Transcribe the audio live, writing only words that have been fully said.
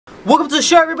Welcome to the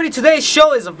show, everybody. Today's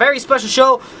show is a very special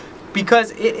show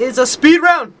because it is a speed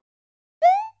round.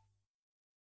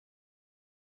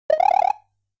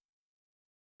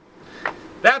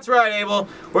 That's right, Abel.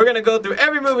 We're going to go through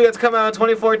every movie that's come out in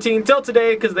 2014 till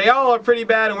today because they all are pretty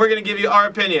bad and we're going to give you our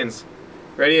opinions.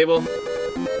 Ready, Abel?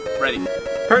 Ready.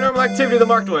 Paranormal Activity, the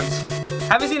marked ones.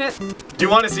 Haven't seen it. Do you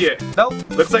want to see it? Nope.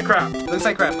 Looks like crap. Looks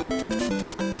like crap.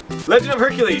 Legend of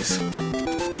Hercules.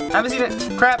 Haven't seen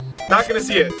it. Crap. Not going to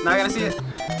see it. Not gonna see it.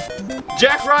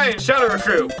 Jack Ryan, Shadow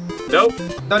Recruit. Nope.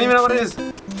 Don't even know what it is.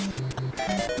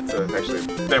 So, actually,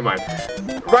 never mind.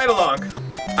 Ride Along.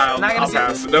 I'll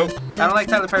pass. Nope. I don't like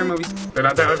Tyler Perry movies. They're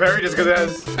not Tyler Perry just because it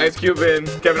has Ice Cube and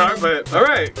Kevin Hart, but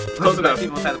alright. Close enough.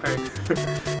 People with Tyler Perry.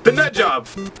 The Nut Job.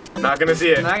 Not gonna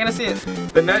see it. Not gonna see it.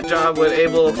 The Nut Job, what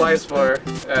Abel applies for.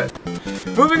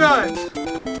 Moving on.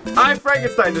 I,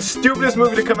 Frankenstein, the stupidest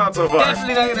movie to come out so far.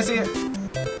 Definitely not gonna see it.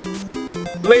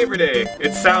 Labor Day.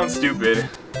 It sounds stupid.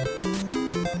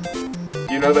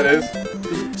 You know what that is?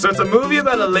 So it's a movie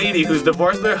about a lady who's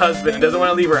divorced their husband and doesn't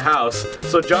want to leave her house.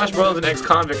 So Josh Brolin's an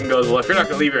ex-convict and goes, well, if you're not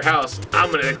going to leave your house,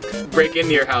 I'm going to break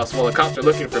into your house while the cops are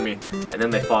looking for me. And then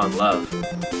they fall in love.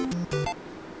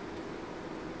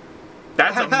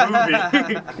 That's a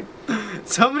movie.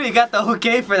 Somebody got the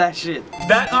okay for that shit.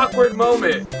 That awkward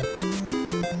moment.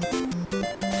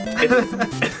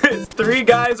 It's three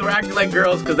guys who are acting like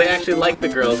girls because they actually like the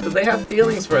girls because they have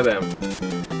feelings for them.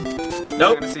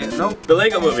 Nope. I'm gonna see it. Nope. The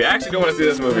Lego Movie. I actually don't want to see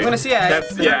this movie. I'm gonna see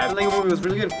it. The Lego Movie was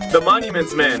really good. The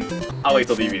Monuments Men. I'll wait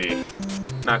till DVD.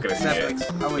 Not gonna see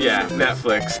Netflix. it. Yeah,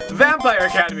 Netflix. Vampire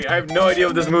Academy. I have no idea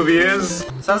what this movie is.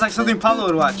 Sounds like something Pablo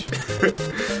would watch.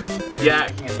 Yeah.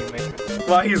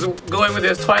 While he's going with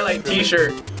his Twilight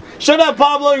t-shirt. Shut up,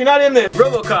 Pablo. You're not in this.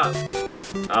 RoboCop.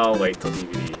 I'll wait till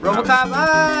DVD. RoboCop?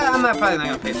 I'm probably not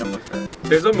gonna pay so much for that.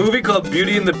 There's a movie called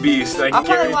Beauty and the Beast. I'll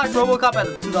probably watch RoboCop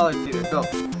at the $2 theater. Go.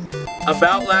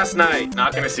 About Last Night.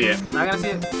 Not gonna see it. Not gonna see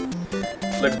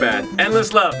it. Looks bad.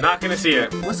 Endless Love. Not gonna see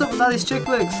it. What's up with all these chick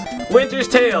flicks? Winter's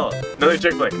Tale. Another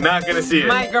chick flick. Not gonna see it.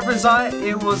 My girlfriend saw it.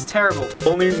 It was terrible.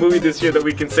 Only movie this year that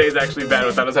we can say is actually bad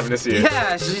without us having to see it.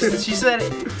 Yeah, she said,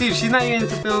 dude, she's not even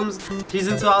into films. She's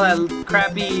into all that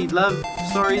crappy love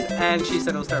stories, and she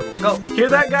said it was terrible. Go. Hear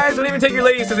that, guys? Don't even take your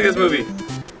ladies to see this movie.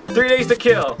 3 Days to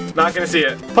Kill. Not gonna see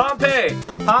it. Pompeii.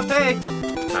 Pompeii.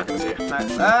 Not gonna see it.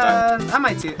 I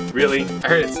might see it. Really? I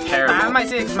heard it's terrible. I might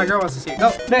see it because my girl wants to see it.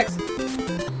 Go. Next.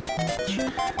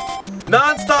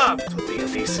 Non-Stop. With Liam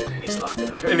Neeson,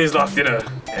 and he's locked in a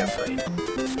airplane.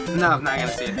 No, I'm not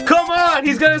gonna see it. Come on!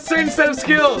 He's got a certain set of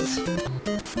skills.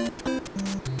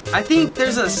 I think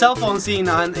there's a cell phone scene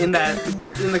in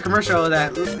the commercial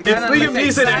that it's Liam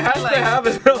Neeson. It has to have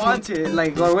a cell phone. Wanted,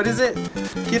 like, or what is it?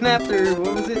 Kidnapped or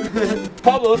what was it?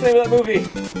 Pablo, what's the name of that movie?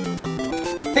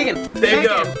 Taken. There you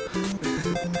go.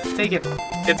 Taken.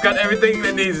 It's got everything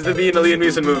that needs to be in a Liam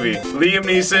Neeson movie. Liam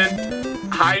Neeson,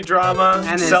 high drama,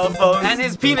 and cell phones. And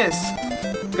his penis.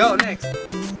 Go, next.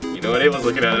 You know what Abel's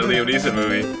looking at in a Liam Neeson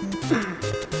movie.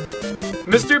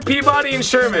 Mr. Peabody and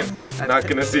Sherman. Not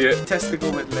gonna see it.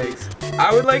 Testicle with legs.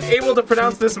 I would like Abel to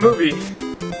pronounce this movie.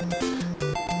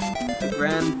 The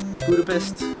Grand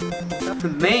Budapest.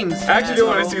 Names. I actually do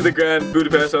want to see the Grand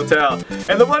Budapest Hotel.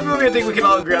 And the one movie I think we can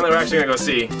all agree on that we're actually gonna go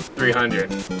see, 300.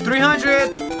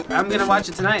 300! I'm gonna watch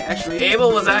it tonight, actually.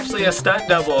 Abel was actually a stunt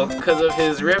double because of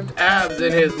his ripped abs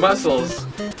and his muscles.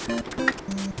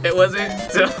 It wasn't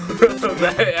until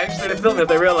I actually started filming it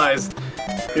that I realized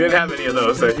he didn't have any of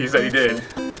those that he said he did.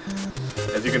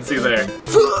 As you can see there.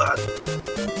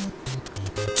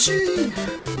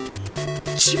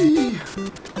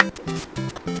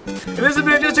 And this has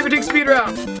been a Just Critique Speed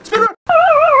Round. Speed Round!